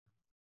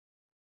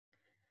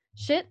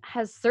Shit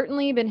has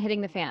certainly been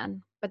hitting the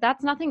fan, but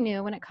that's nothing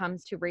new when it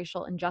comes to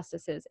racial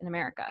injustices in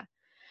America.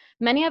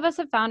 Many of us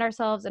have found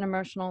ourselves in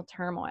emotional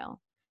turmoil.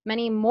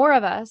 Many more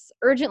of us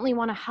urgently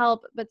want to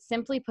help, but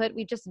simply put,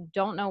 we just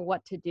don't know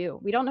what to do.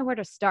 We don't know where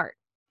to start.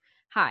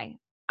 Hi,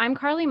 I'm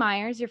Carly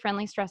Myers, your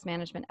friendly stress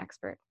management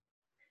expert.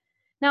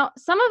 Now,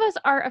 some of us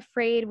are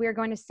afraid we are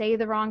going to say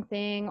the wrong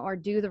thing or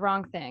do the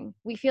wrong thing.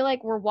 We feel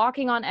like we're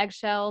walking on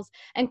eggshells,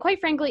 and quite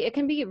frankly, it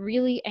can be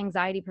really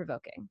anxiety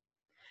provoking.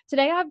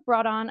 Today, I've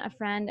brought on a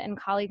friend and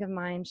colleague of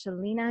mine,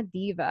 Shalina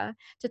Diva,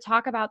 to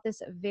talk about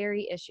this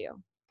very issue.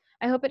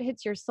 I hope it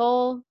hits your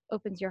soul,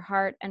 opens your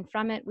heart, and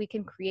from it, we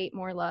can create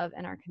more love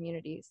in our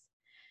communities.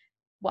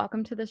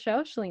 Welcome to the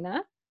show,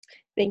 Shalina.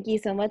 Thank you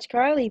so much,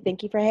 Carly.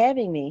 Thank you for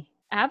having me.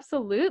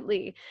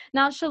 Absolutely.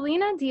 Now,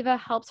 Shalina Diva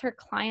helps her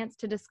clients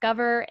to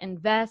discover,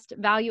 invest,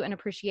 value, and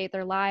appreciate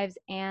their lives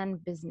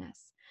and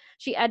business.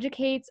 She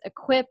educates,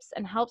 equips,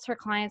 and helps her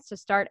clients to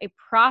start a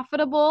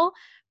profitable,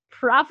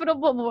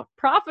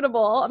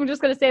 I'm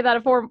just going to say that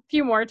a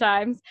few more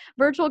times,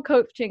 virtual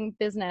coaching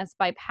business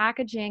by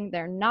packaging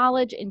their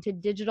knowledge into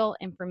digital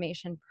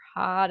information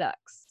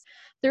products.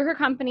 Through her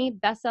company,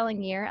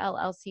 Bestselling Year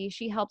LLC,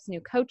 she helps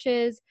new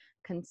coaches,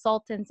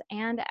 consultants,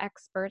 and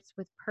experts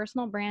with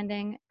personal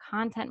branding,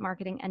 content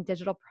marketing, and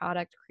digital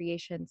product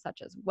creation,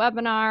 such as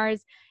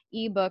webinars,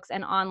 ebooks,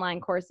 and online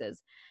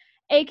courses.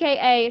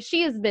 AKA,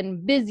 she has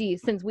been busy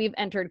since we've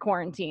entered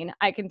quarantine.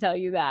 I can tell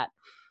you that.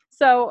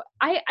 So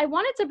I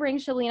wanted to bring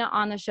Shalina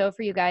on the show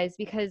for you guys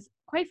because,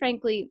 quite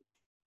frankly,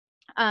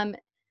 um,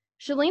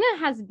 Shalina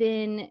has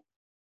been,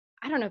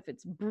 I don't know if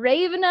it's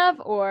brave enough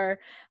or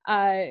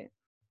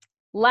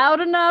loud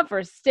enough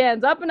or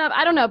stands up enough.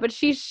 I don't know, but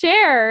she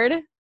shared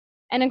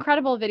an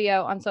incredible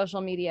video on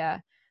social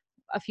media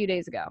a few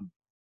days ago.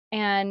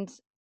 And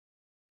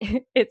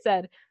it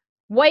said,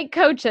 "White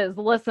coaches,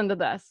 listen to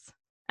this."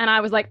 And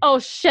I was like, oh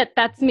shit,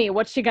 that's me.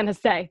 What's she going to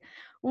say?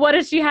 What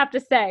does she have to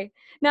say?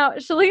 Now,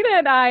 Shalina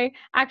and I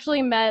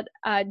actually met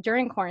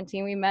during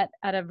quarantine. We met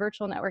at a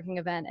virtual networking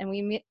event and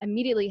we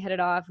immediately hit it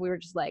off. We were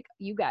just like,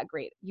 you've got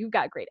great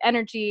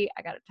energy.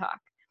 I got to talk.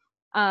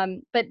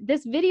 But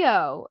this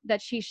video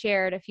that she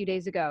shared a few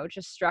days ago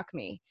just struck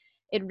me.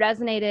 It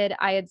resonated.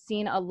 I had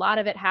seen a lot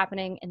of it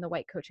happening in the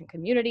white coaching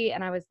community.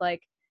 And I was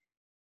like,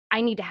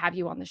 I need to have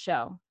you on the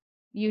show.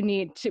 We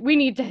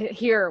need to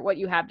hear what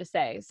you have to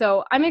say.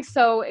 So I'm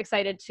so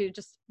excited to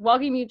just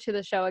welcome you to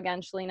the show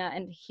again, Shalina,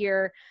 and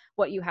hear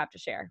what you have to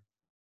share.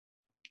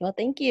 Well,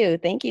 thank you.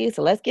 Thank you.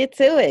 So let's get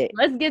to it.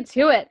 Let's get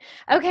to it.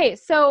 Okay,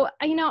 so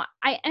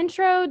I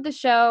introed the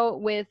show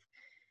with,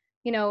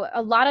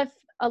 a lot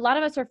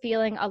of us are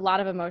feeling a lot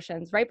of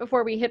emotions. Right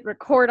before we hit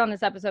record on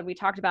this episode, we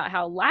talked about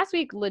how last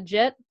week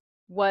legit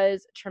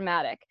was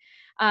traumatic.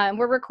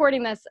 We're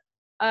recording this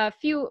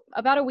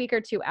about a week or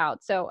two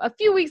out. So a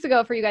few weeks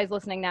ago for you guys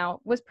listening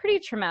now was pretty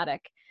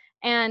traumatic.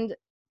 And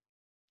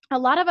a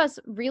lot of us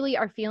really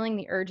are feeling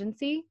the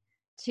urgency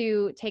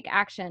to take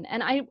action.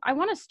 And I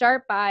want to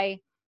start by,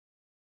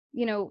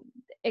 you know,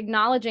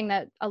 acknowledging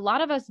that a lot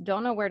of us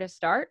don't know where to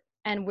start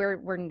and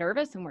we're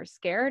nervous and we're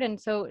scared.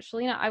 And so,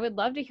 Shalina, I would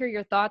love to hear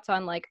your thoughts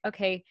on like,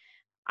 okay,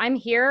 I'm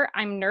here,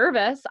 I'm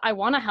nervous, I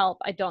want to help,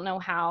 I don't know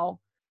how.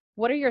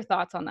 What are your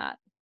thoughts on that?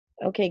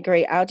 Okay,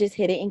 great. I'll just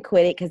hit it and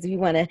quit it because I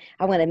want to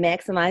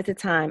maximize the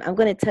time. I'm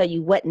going to tell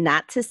you what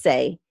not to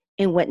say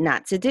and what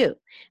not to do.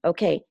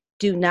 Okay.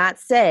 Do not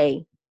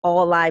say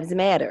all lives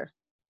matter.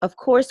 Of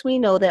course, we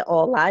know that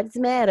all lives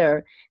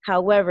matter.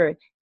 However,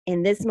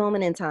 in this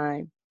moment in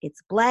time,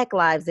 it's Black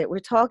lives that we're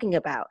talking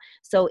about.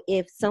 So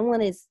if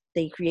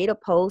they create a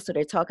post or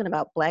they're talking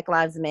about Black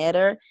Lives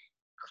Matter,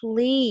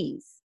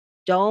 please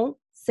don't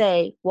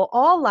say, well,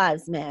 all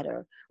lives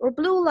matter or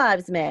blue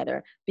lives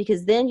matter,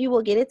 because then you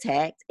will get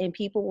attacked and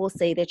people will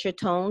say that you're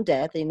tone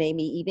deaf and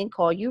maybe even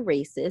call you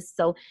racist.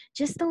 So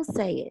just don't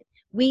say it.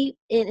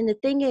 And the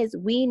thing is,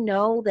 we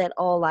know that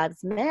all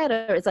lives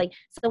matter. It's like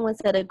someone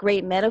said, a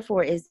great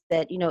metaphor is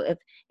that,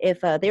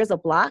 if there's a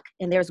block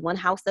and there's one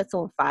house that's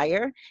on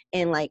fire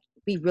and like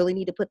we really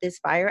need to put this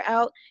fire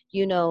out,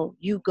 you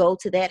go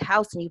to that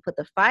house and you put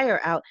the fire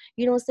out.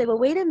 You don't say, well,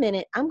 wait a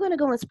minute, I'm going to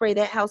go and spray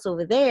that house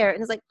over there.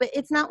 And it's like, but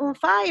it's not on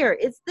fire.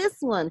 It's this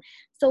one.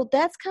 So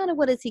that's kind of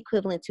what it's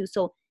equivalent to.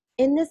 So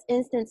in this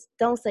instance,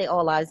 don't say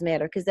all lives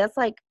matter, because that's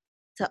like,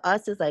 to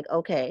us, is like,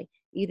 okay,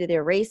 either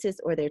they're racist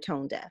or they're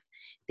tone deaf.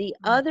 The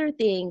other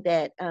thing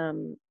that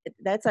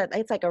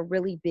it's like a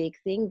really big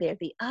thing there.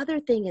 The other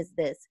thing is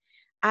this.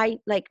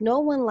 No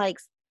one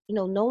likes,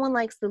 no one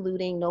likes the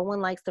looting, no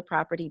one likes the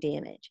property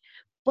damage.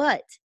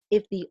 But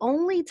if the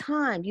only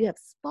time you have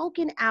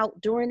spoken out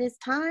during this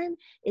time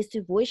is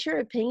to voice your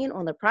opinion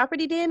on the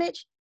property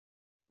damage,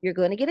 you're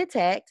going to get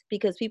attacked,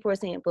 because people are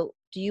saying, but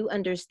do you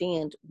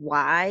understand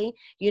why,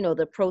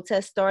 the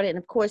protest started? And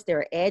of course there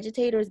are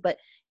agitators, but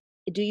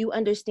do you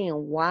understand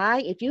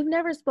why? If you've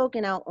never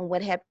spoken out on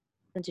what happened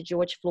to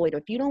George Floyd, or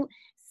if you don't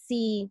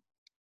see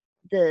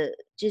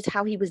just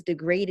how he was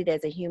degraded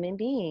as a human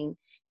being,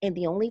 and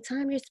the only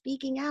time you're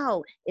speaking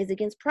out is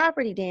against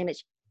property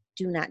damage,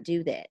 do not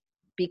do that.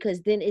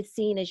 because then it's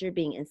seen as you're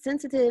being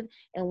insensitive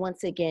and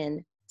once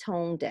again,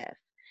 tone deaf.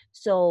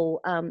 So,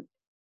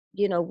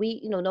 no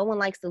one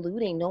likes the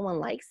looting. No one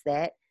likes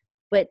that.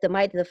 But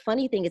the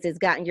funny thing is it's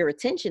gotten your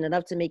attention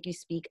enough to make you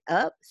speak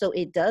up. So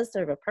it does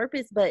serve a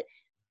purpose, but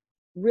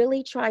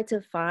really try to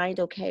find,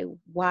 okay,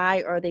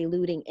 why are they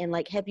looting? And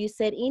like, have you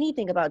said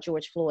anything about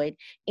George Floyd?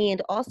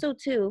 And also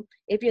too,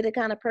 if you're the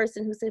kind of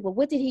person who said, well,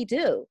 what did he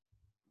do?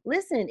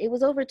 Listen, it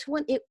was over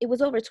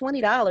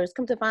 $20.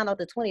 Come to find out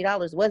the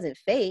 $20 wasn't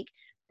fake,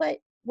 but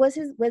was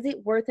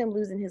it worth him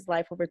losing his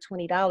life over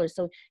 $20?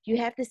 So you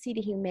have to see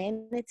the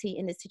humanity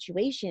in the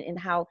situation and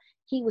how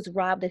he was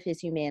robbed of his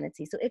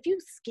humanity. So if you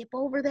skip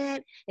over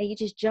that and you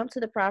just jump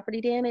to the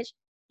property damage,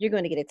 you're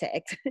going to get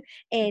attacked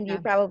and you Yeah.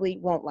 probably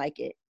won't like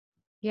it.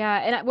 Yeah.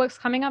 And what's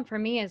coming up for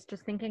me is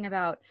just thinking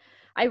about,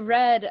 I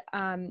read,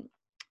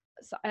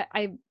 so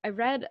I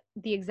read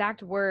the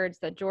exact words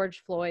that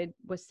George Floyd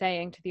was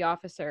saying to the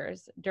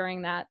officers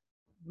during that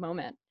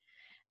moment.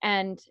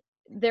 And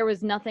there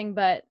was nothing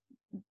but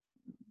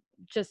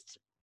just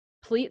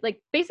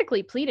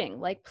basically pleading,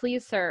 like,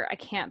 please, sir, I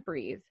can't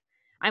breathe.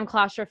 I'm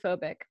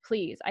claustrophobic.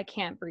 Please, I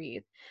can't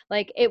breathe.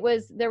 Like,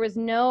 there was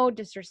no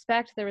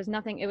disrespect. There was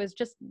nothing. It was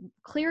just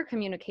clear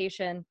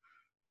communication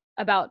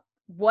about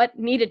what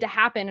needed to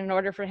happen in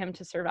order for him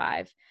to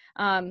survive.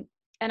 And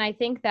I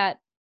think that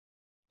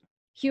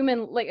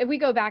like, if we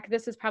go back,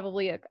 this is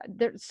probably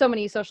there's so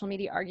many social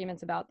media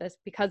arguments about this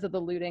because of the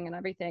looting and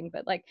everything,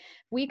 but like,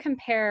 we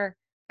compare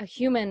a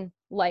human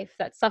life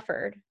that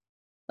suffered,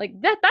 like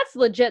that's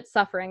legit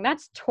suffering,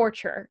 that's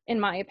torture in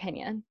my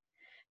opinion,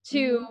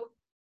 to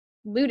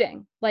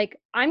looting. Like,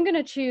 I'm going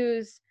to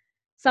choose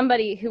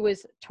somebody who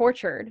was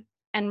tortured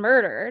and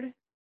murdered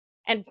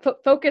and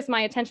focus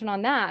my attention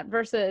on that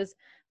versus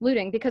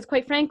looting, because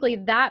quite frankly,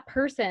 that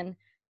person,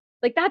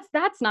 like,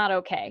 that's not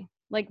okay.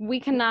 Like, they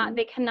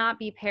cannot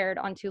be paired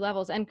on two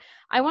levels. And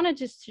I want to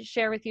just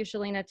share with you,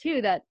 Shalina,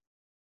 too, that,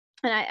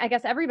 and I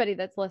guess everybody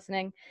that's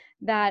listening,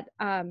 that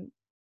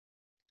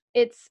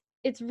it's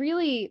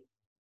really,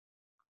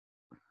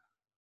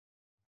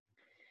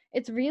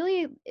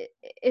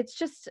 it's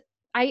just,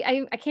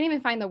 I can't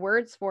even find the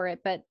words for it,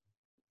 but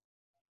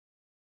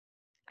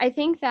I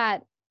think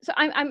that, so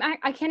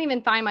I can't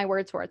even find my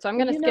words for it, so I'm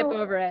going to skip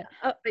over it.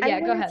 But I yeah,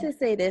 go wanted ahead. to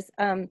say this.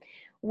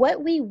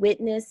 What we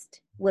witnessed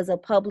was a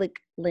public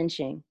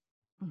lynching.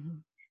 Mm-hmm.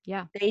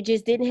 Yeah. They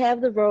just didn't have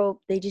the rope.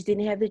 They just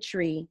didn't have the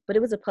tree, but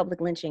it was a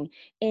public lynching.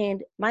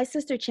 And my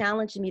sister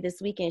challenged me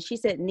this weekend. She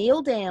said,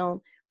 kneel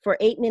down for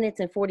 8 minutes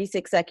and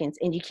 46 seconds,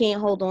 and you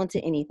can't hold on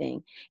to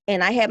anything.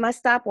 And I had my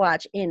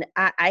stopwatch, and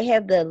I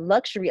have the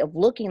luxury of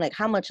looking like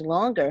how much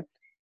longer.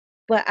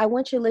 But I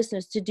want your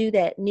listeners to do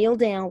that. Kneel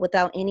down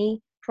without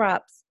any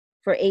props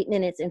for 8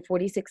 minutes and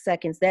 46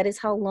 seconds. That is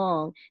how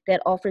long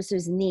that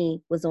officer's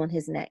knee was on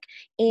his neck.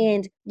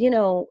 And,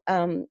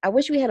 I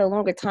wish we had a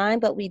longer time,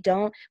 but we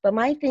don't. But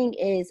my thing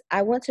is,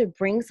 I want to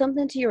bring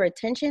something to your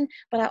attention,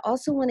 but I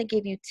also want to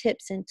give you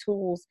tips and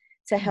tools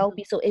to help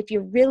you. So if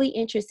you're really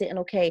interested in,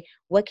 okay,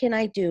 what can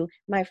I do?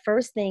 My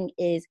first thing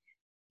is,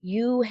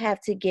 you have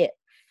to get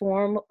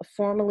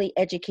formally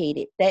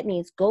educated. That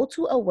means go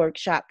to a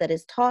workshop that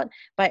is taught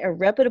by a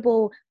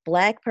reputable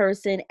Black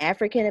person,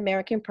 African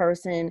American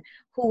person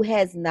who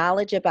has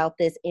knowledge about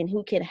this and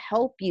who can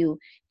help you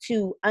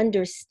to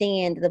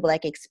understand the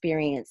Black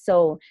experience.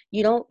 So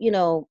you don't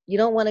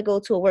want to go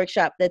to a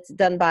workshop that's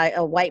done by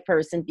a white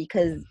person,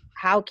 because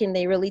how can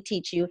they really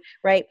teach you,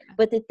 right?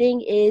 But the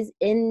thing is,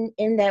 in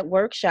that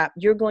workshop,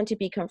 you're going to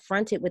be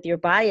confronted with your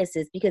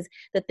biases, because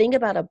the thing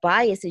about a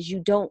bias is you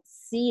don't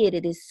see it.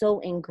 It is so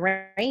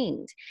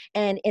ingrained.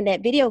 And in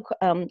that video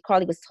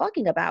Carly was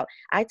talking about,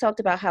 I talked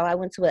about how I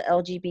went to an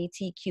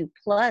LGBTQ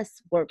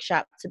plus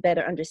workshop to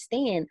better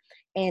understand,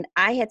 and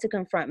I had to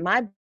confront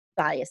my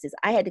biases.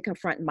 I had to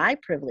confront my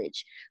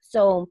privilege.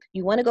 So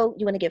you want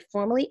to get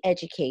formally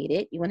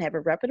educated. You want to have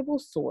a reputable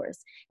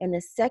source. And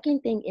the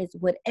second thing is,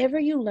 whatever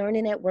you learn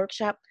in that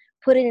workshop,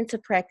 put it into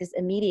practice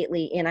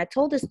immediately. And I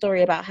told this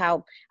story about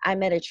how I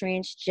met a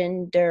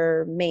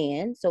transgender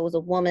man. So it was a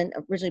woman,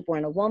 originally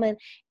born a woman.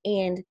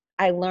 And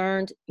I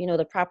learned,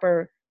 the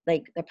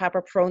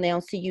proper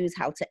pronouns to use,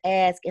 how to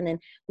ask. And then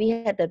we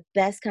had the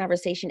best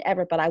conversation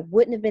ever, but I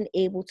wouldn't have been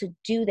able to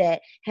do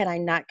that had I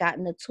not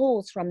gotten the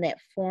tools from that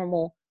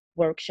formal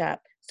workshop.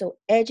 So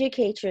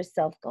educate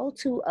yourself, go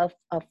to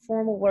a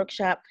formal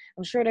workshop.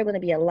 I'm sure there are going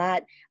to be a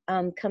lot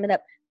coming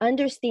up.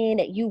 Understand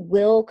that you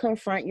will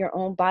confront your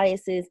own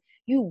biases.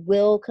 You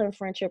will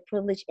confront your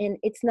privilege, and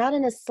it's not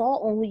an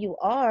assault on who you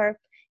are.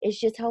 It's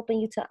just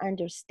helping you to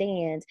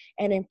understand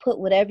and then put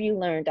whatever you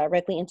learned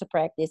directly into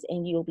practice,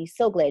 and you'll be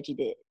so glad you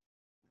did.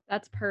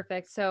 That's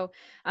perfect. So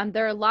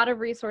there are a lot of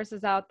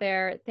resources out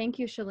there. Thank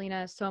you,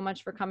 Shalina, so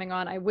much for coming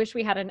on. I wish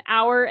we had an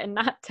hour and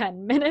not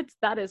 10 minutes.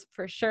 That is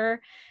for sure.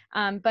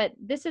 But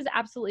this is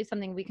absolutely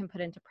something we can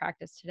put into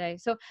practice today.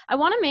 So I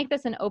want to make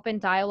this an open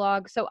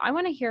dialogue. So I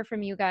want to hear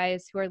from you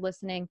guys who are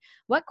listening.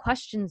 What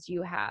questions do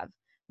you have?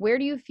 Where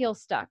do you feel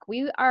stuck?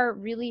 We are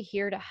really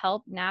here to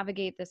help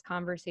navigate this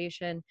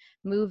conversation,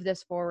 move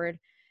this forward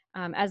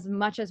as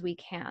much as we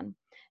can.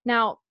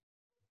 Now,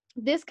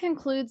 This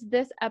concludes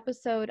this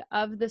episode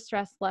of the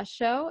Stress Less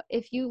Show.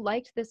 If you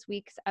liked this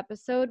week's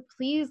episode,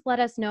 please let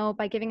us know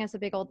by giving us a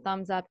big old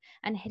thumbs up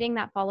and hitting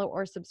that follow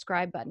or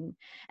subscribe button.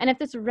 And if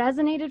this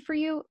resonated for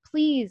you,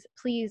 please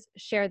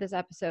share this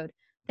episode.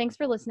 Thanks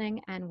for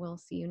listening, and we'll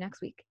see you next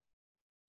week.